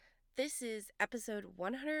This is episode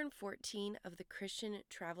 114 of the Christian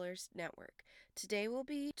Travelers Network. Today we'll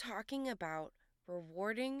be talking about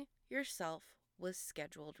rewarding yourself with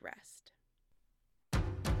scheduled rest.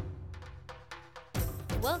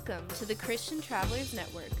 Welcome to the Christian Travelers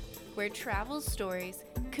Network, where travel stories,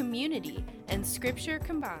 community, and scripture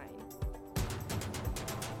combine.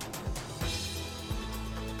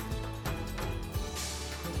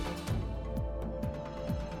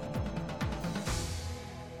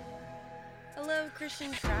 Hello,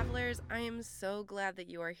 Christian travelers. I am so glad that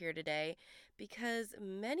you are here today because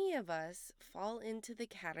many of us fall into the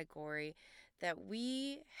category that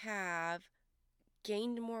we have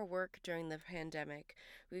gained more work during the pandemic.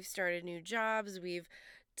 We've started new jobs, we've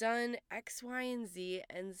done X, Y, and Z,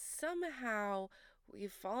 and somehow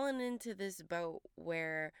we've fallen into this boat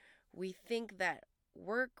where we think that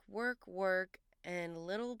work, and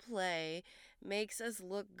little play makes us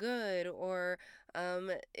look good or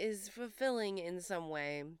is fulfilling in some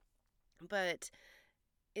way. But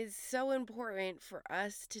it's so important for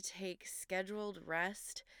us to take scheduled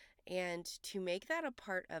rest and to make that a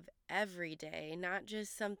part of every day, not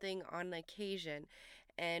just something on occasion.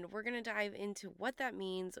 And we're going to dive into what that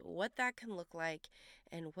means, what that can look like,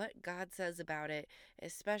 and what God says about it,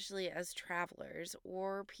 especially as travelers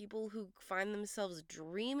or people who find themselves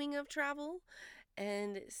dreaming of travel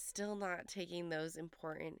and still not taking those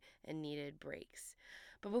important and needed breaks.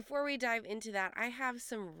 But before we dive into that, I have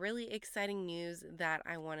some really exciting news that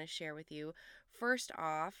I want to share with you. First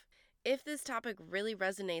off, if this topic really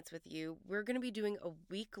resonates with you, we're going to be doing a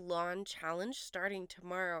week-long challenge starting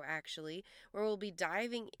tomorrow, actually, where we'll be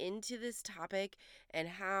diving into this topic and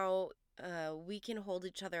how we can hold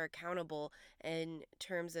each other accountable in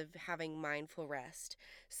terms of having mindful rest.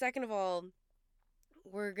 Second of all,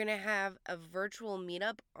 we're going to have a virtual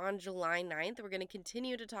meetup on July 9th. We're going to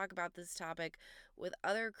continue to talk about this topic with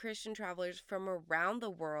other Christian travelers from around the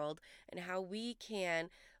world and how we can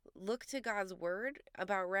look to God's word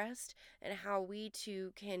about rest and how we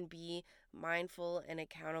too can be mindful and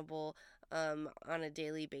accountable on a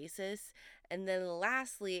daily basis. And then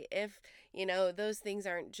lastly, if those things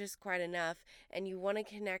aren't just quite enough and you want to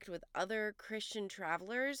connect with other Christian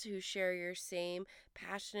travelers who share your same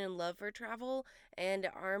passion and love for travel and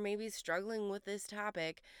are maybe struggling with this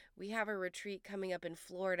topic, we have a retreat coming up in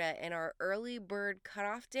Florida, and our early bird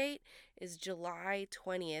cutoff date is July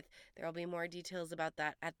 20th. There will be more details about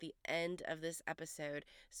that at the end of this episode,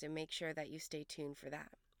 so make sure that you stay tuned for that.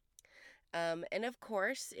 And of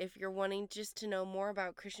course, if you're wanting just to know more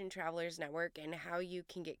about Christian Travelers Network and how you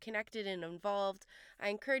can get connected and involved, I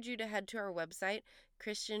encourage you to head to our website,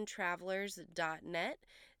 christiantravelers.net.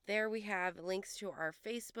 There we have links to our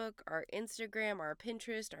Facebook, our Instagram, our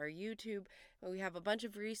Pinterest, our YouTube. We have a bunch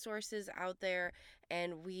of resources out there,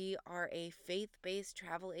 and we are a faith-based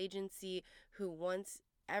travel agency who wants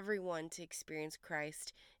everyone to experience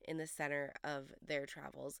Christ in the center of their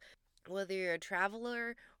travels. Whether you're a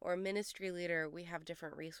traveler or a ministry leader, we have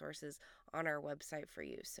different resources on our website for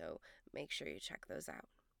you, so make sure you check those out.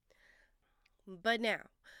 But now,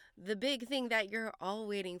 the big thing that you're all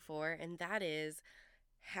waiting for, and that is,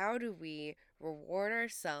 how do we reward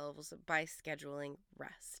ourselves by scheduling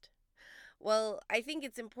rest? Well, I think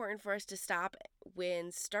it's important for us to start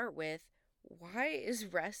with, why is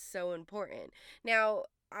rest so important? Now,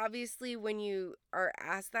 obviously, when you are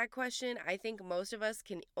asked that question, I think most of us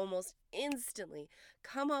can almost instantly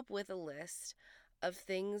come up with a list of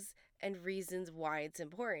things and reasons why it's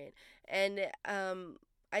important. And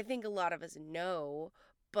I think a lot of us know,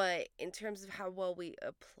 but in terms of how well we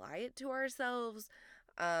apply it to ourselves,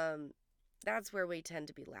 that's where we tend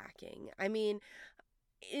to be lacking. I mean,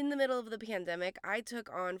 in the middle of the pandemic, I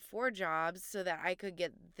took on 4 jobs so that I could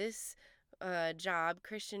get this job,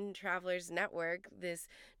 Christian Travelers Network, this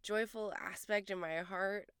joyful aspect of my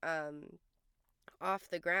heart, off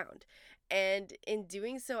the ground. And in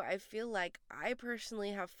doing so, I feel like I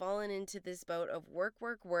personally have fallen into this boat of work,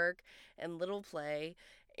 and little play.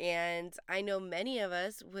 And I know many of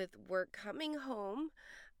us with work coming home,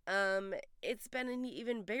 it's been an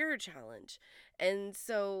even bigger challenge. And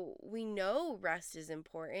so we know rest is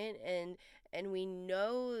important and we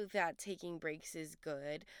know that taking breaks is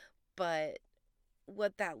good, but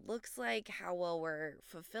what that looks like, how well we're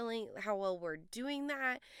doing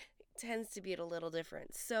that tends to be a little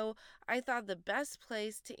different. So I thought the best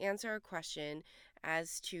place to answer our question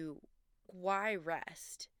as to why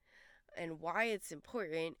rest and why it's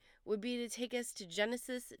important would be to take us to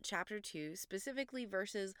Genesis chapter 2, specifically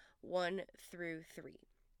verses 1 through 3.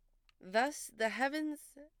 Thus the heavens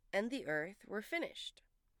and the earth were finished,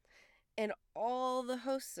 and all the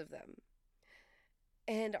hosts of them.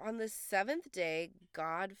 And on the seventh day,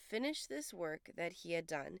 God finished this work that he had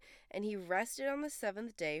done, and he rested on the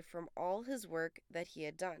seventh day from all his work that he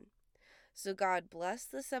had done. So God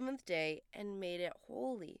blessed the seventh day and made it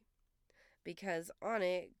holy, because on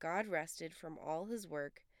it God rested from all his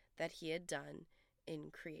work that he had done in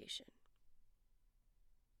creation.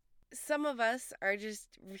 Some of us are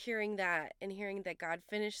just hearing that and hearing that God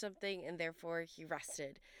finished something and therefore he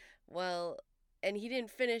rested. Well, and he didn't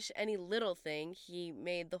finish any little thing, he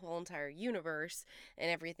made the whole entire universe and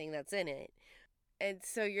everything that's in it. And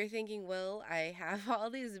so you're thinking, well, I have all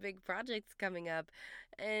these big projects coming up,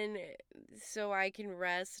 and so I can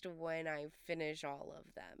rest when I finish all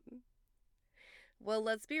of them. Well,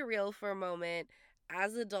 let's be real for a moment.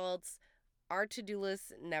 As adults, our to do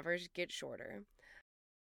lists never get shorter.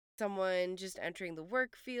 Someone just entering the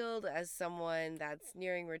work field, as someone that's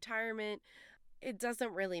nearing retirement, it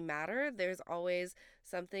doesn't really matter. There's always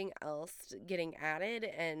something else getting added,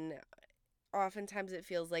 and oftentimes it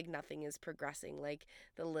feels like nothing is progressing, like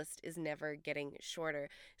the list is never getting shorter.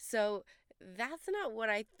 So that's not what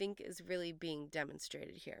I think is really being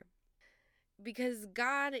demonstrated here. Because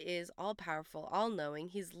God is all powerful, all knowing,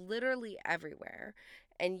 He's literally everywhere,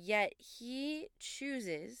 and yet He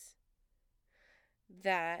chooses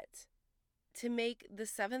that to make the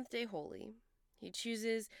seventh day holy. He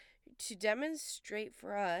chooses to demonstrate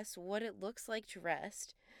for us what it looks like to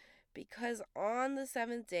rest, because on the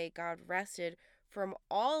seventh day, God rested from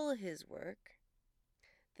all his work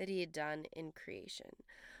that he had done in creation.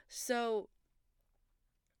 So,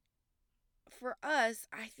 for us,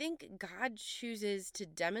 I think God chooses to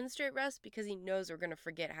demonstrate rest because he knows we're going to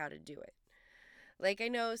forget how to do it. Like, I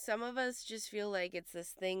know some of us just feel like it's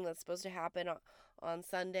this thing that's supposed to happen on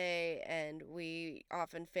Sunday, and we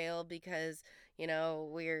often fail because,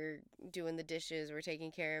 we're doing the dishes, we're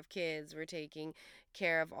taking care of kids, we're taking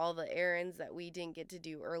care of all the errands that we didn't get to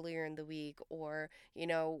do earlier in the week, or,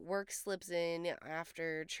 work slips in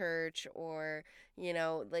after church, or,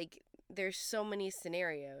 like, there's so many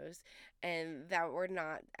scenarios and that we're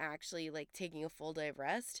not actually like taking a full day of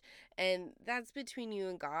rest, and that's between you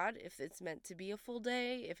and God if it's meant to be a full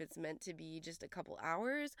day, if it's meant to be just a couple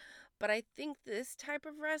hours. But I think this type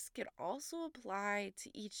of rest could also apply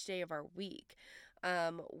to each day of our week,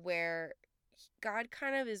 where God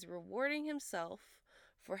kind of is rewarding himself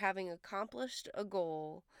for having accomplished a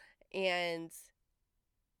goal and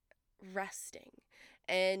resting.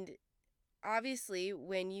 And obviously,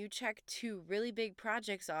 when you check two really big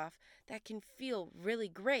projects off, that can feel really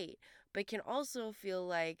great, but can also feel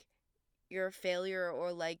like you're a failure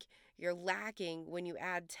or like you're lacking when you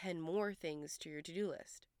add 10 more things to your to do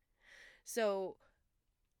list. So,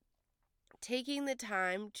 taking the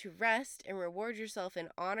time to rest and reward yourself and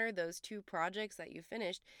honor those two projects that you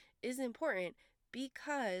finished is important,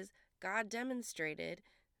 because God demonstrated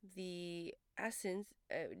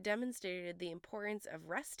demonstrated the importance of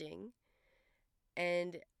resting,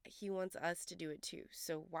 and he wants us to do it too.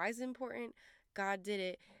 So why is it important? God did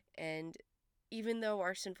it, and even though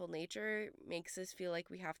our sinful nature makes us feel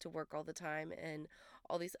like we have to work all the time and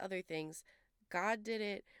all these other things, God did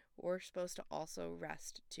it. We're supposed to also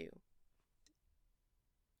rest too.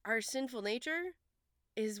 Our sinful nature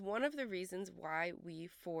is one of the reasons why we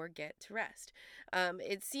forget to rest.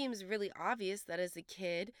 It seems really obvious that as a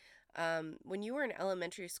kid, when you were in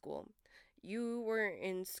elementary school, you were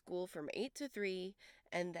in school from 8 to 3,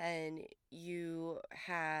 and then you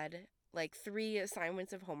had like 3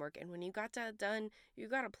 assignments of homework. And when you got that done, you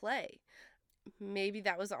got to play. Maybe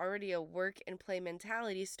that was already a work and play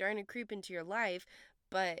mentality starting to creep into your life,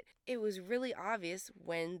 but it was really obvious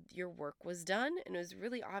when your work was done, and it was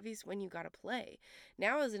really obvious when you got to play.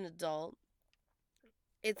 Now, as an adult,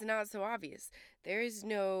 it's not so obvious. There is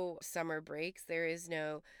no summer breaks, there is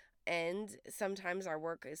no end. Sometimes our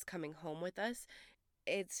work is coming home with us.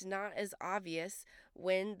 It's not as obvious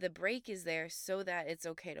when the break is there, so that it's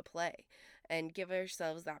okay to play and give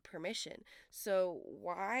ourselves that permission. So,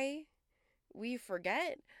 why we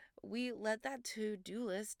forget, we let that to-do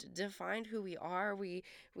list define who we are. We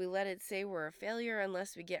let it say we're a failure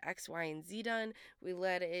unless we get X, Y, and Z done. We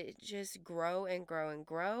let it just grow and grow and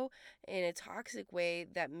grow in a toxic way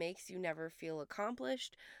that makes you never feel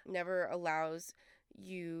accomplished, never allows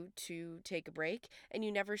you to take a break, and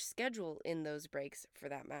you never schedule in those breaks for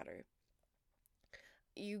that matter.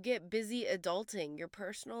 You get busy adulting. Your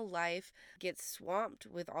personal life gets swamped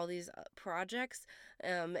with all these projects,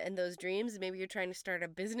 and those dreams. Maybe you're trying to start a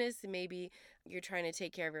business, maybe you're trying to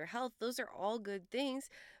take care of your health. Those are all good things,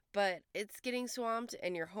 but it's getting swamped,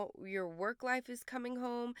 and your work life is coming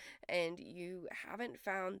home, and you haven't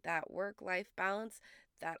found that work life balance.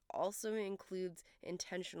 that also includes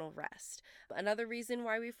intentional rest. Another reason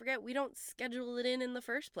why we forget, we don't schedule it in the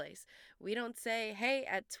first place. We don't say, hey,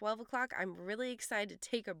 at 12 o'clock, I'm really excited to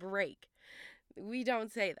take a break. We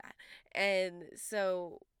don't say that. And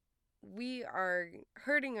so we are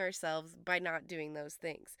hurting ourselves by not doing those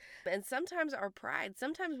things. And sometimes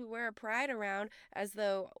sometimes we wear a pride around as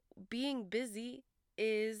though being busy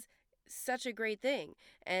is such a great thing,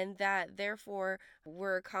 and that therefore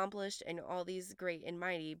we're accomplished and all these great and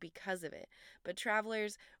mighty because of it. But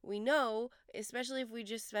travelers, we know, especially if we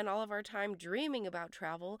just spend all of our time dreaming about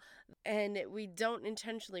travel and we don't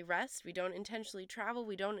intentionally rest, we don't intentionally travel,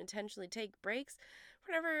 we don't intentionally take breaks,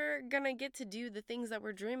 we're never gonna get to do the things that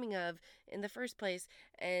we're dreaming of in the first place,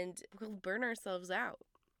 and we'll burn ourselves out.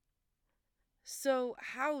 So,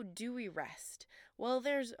 how do we rest? Well,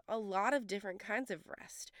 there's a lot of different kinds of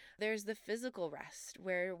rest. There's the physical rest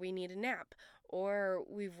where we need a nap, or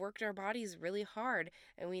we've worked our bodies really hard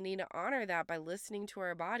and we need to honor that by listening to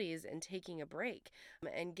our bodies and taking a break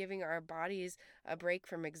and giving our bodies a break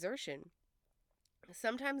from exertion.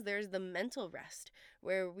 Sometimes there's the mental rest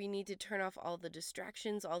where we need to turn off all the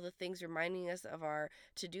distractions, all the things reminding us of our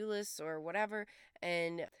to do lists or whatever.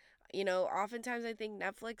 And, oftentimes I think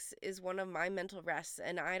Netflix is one of my mental rests,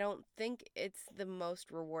 and I don't think it's the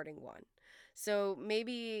most rewarding one. So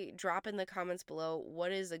maybe drop in the comments below,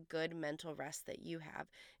 what is a good mental rest that you have?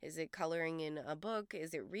 Is it coloring in a book?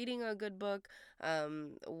 Is it reading a good book?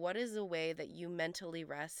 What is a way that you mentally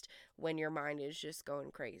rest when your mind is just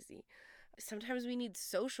going crazy? Sometimes we need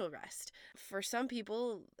social rest. For some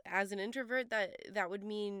people, as an introvert, that would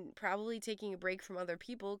mean probably taking a break from other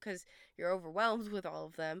people because you're overwhelmed with all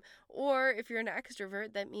of them. Or if you're an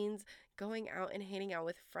extrovert, that means going out and hanging out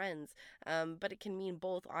with friends. But it can mean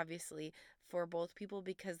both, obviously, for both people,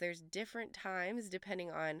 because there's different times depending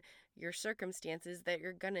on your circumstances that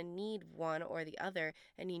you're gonna need one or the other,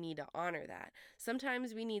 and you need to honor that.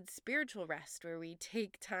 Sometimes we need spiritual rest where we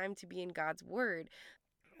take time to be in God's word.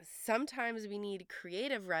 Sometimes we need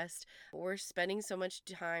creative rest. We're spending so much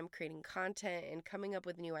time creating content and coming up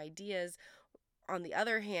with new ideas. On the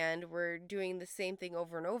other hand, we're doing the same thing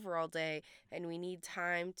over and over all day, and we need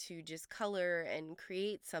time to just color and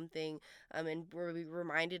create something, and we're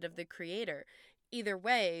reminded of the creator. Either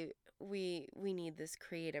way, we need this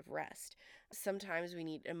creative rest. Sometimes we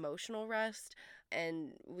need emotional rest,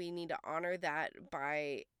 and we need to honor that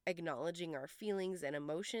by acknowledging our feelings and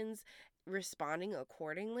emotions, responding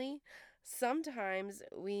accordingly. Sometimes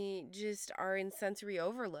we just are in sensory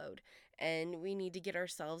overload and we need to get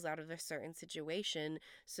ourselves out of a certain situation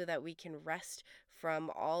so that we can rest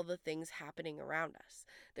from all the things happening around us.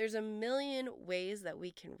 There's a million ways that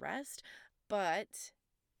we can rest, but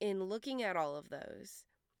in looking at all of those,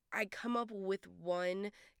 I come up with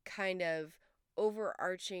one kind of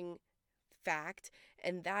overarching fact,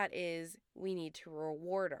 and that is we need to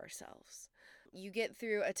reward ourselves. You get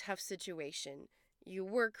through a tough situation, you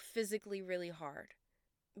work physically really hard,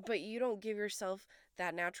 but you don't give yourself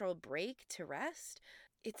that natural break to rest.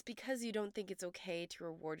 It's because you don't think it's okay to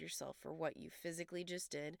reward yourself for what you physically just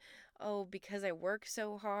did. Oh, because I work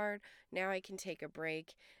so hard, now I can take a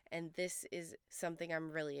break, and this is something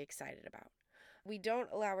I'm really excited about. We don't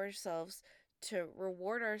allow ourselves to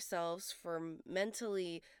reward ourselves for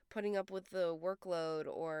mentally putting up with the workload,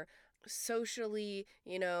 or socially,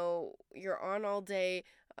 you're on all day,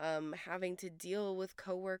 having to deal with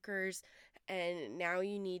coworkers, and now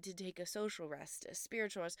you need to take a social rest, a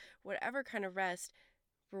spiritual rest, whatever kind of rest.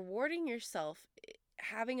 Rewarding yourself,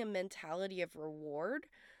 having a mentality of reward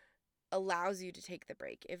allows you to take the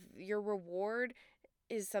break. If your reward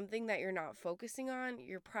is something that you're not focusing on,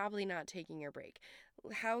 you're probably not taking your break.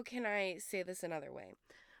 How can I say this another way?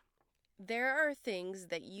 There are things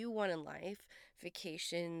that you want in life,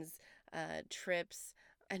 vacations, trips,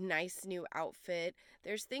 a nice new outfit.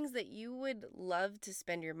 There's things that you would love to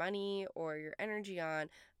spend your money or your energy on,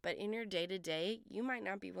 but in your day to day, you might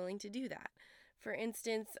not be willing to do that. For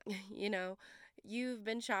instance, you've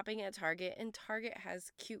been shopping at Target, and Target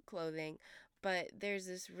has cute clothing, but there's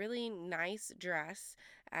this really nice dress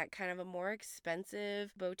at kind of a more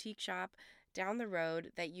expensive boutique shop down the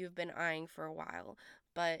road that you've been eyeing for a while.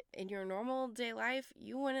 But in your normal day life,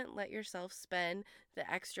 you wouldn't let yourself spend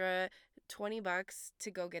the extra $20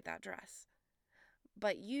 to go get that dress.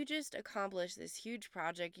 But you just accomplished this huge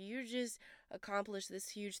project. You just accomplished this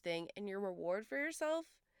huge thing, and your reward for yourself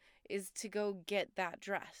is to go get that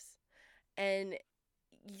dress. And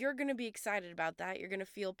you're going to be excited about that. You're going to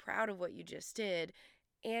feel proud of what you just did,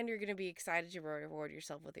 and you're going to be excited to reward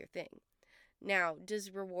yourself with your thing. Now,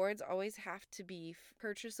 does rewards always have to be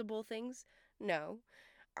purchasable things? No.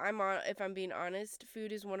 if I'm being honest,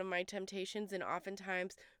 food is one of my temptations, and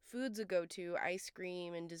oftentimes food's a go-to, ice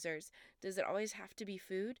cream and desserts. Does it always have to be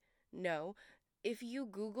food? No. If you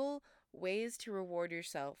Google ways to reward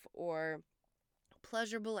yourself or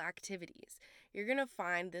pleasurable activities, you're going to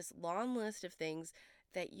find this long list of things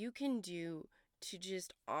that you can do to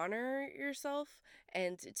just honor yourself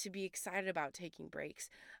and to be excited about taking breaks.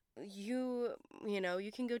 You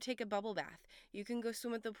can go take a bubble bath. You can go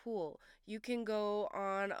swim at the pool. You can go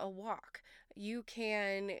on a walk. You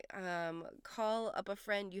can call up a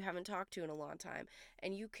friend you haven't talked to in a long time.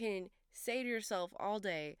 And you can say to yourself all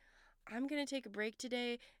day, I'm going to take a break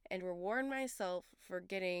today and reward myself for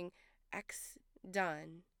getting X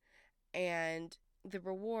done. And the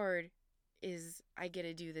reward is I get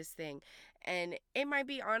to do this thing. And it might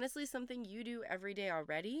be honestly something you do every day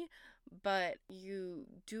already, but you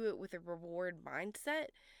do it with a reward mindset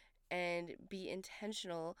and be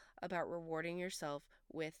intentional about rewarding yourself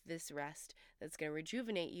with this rest that's going to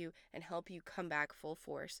rejuvenate you and help you come back full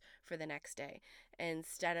force for the next day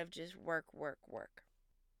instead of just work, work, work.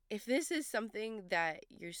 If this is something that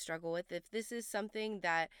you struggle with, if this is something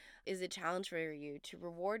that is a challenge for you to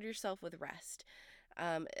reward yourself with rest,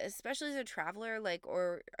 especially as a traveler,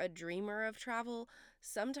 or a dreamer of travel,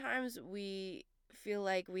 sometimes we feel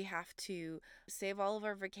like we have to save all of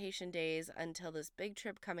our vacation days until this big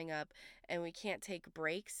trip coming up and we can't take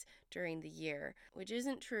breaks during the year, which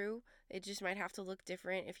isn't true. It just might have to look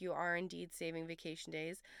different if you are indeed saving vacation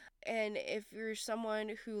days. And if you're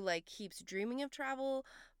someone who keeps dreaming of travel,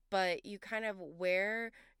 but you kind of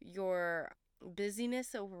wear your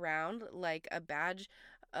busyness around like a badge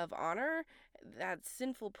of honor, that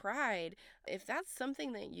sinful pride, if that's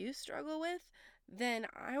something that you struggle with, then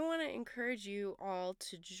I want to encourage you all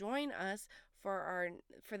to join us for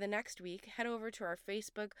the next week. Head over to our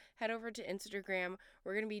Facebook, head over to Instagram.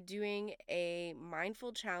 We're going to be doing a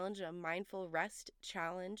mindful challenge, a mindful rest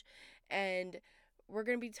challenge, and we're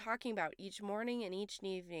going to be talking about each morning and each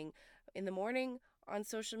evening. In the morning on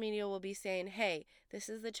social media, we'll be saying, hey, this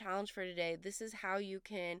is the challenge for today. This is how you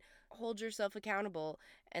can hold yourself accountable.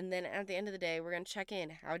 And then at the end of the day, we're going to check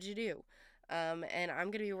in. How'd you do? And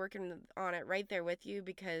I'm going to be working on it right there with you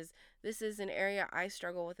because this is an area I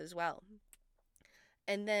struggle with as well.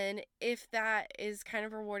 And then if that is kind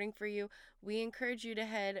of rewarding for you, we encourage you to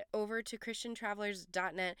head over to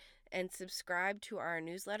christiantravelers.net and subscribe to our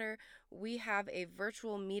newsletter. We have a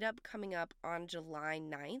virtual meetup coming up on July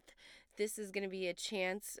 9th. This is going to be a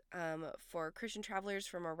chance for Christian travelers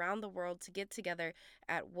from around the world to get together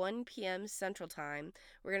at 1 p.m. Central Time.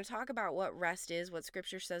 We're going to talk about what rest is, what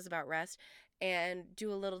Scripture says about rest, and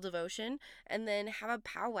do a little devotion, and then have a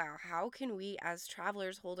powwow. How can we as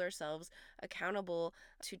travelers hold ourselves accountable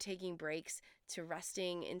to taking breaks, to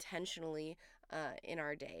resting intentionally in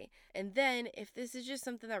our day? And then if this is just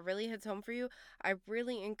something that really hits home for you, I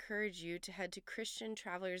really encourage you to head to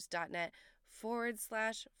christiantravelers.net/Florida.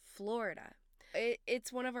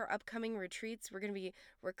 It's one of our upcoming retreats. We're going to be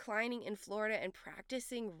reclining in Florida and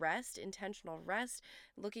practicing rest, intentional rest,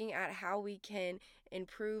 looking at how we can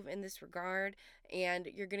improve in this regard. And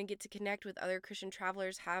you're going to get to connect with other Christian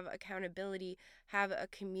travelers, have accountability, have a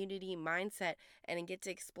community mindset, and get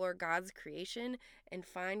to explore God's creation and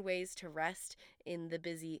find ways to rest in the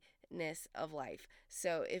busyness of life.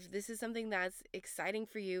 So if this is something that's exciting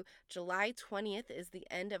for you, July 20th is the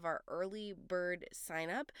end of our early bird sign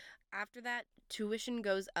up. After that, tuition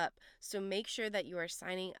goes up. So make sure that you are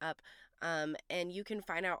signing up, and you can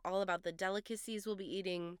find out all about the delicacies we'll be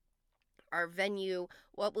eating, our venue,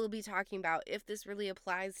 what we'll be talking about, if this really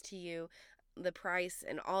applies to you, the price,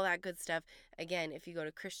 and all that good stuff. Again, if you go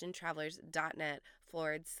to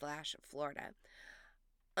christiantravelers.net/Florida.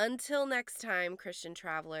 Until next time, Christian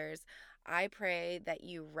travelers, I pray that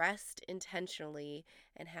you rest intentionally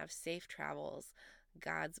and have safe travels.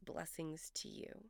 God's blessings to you.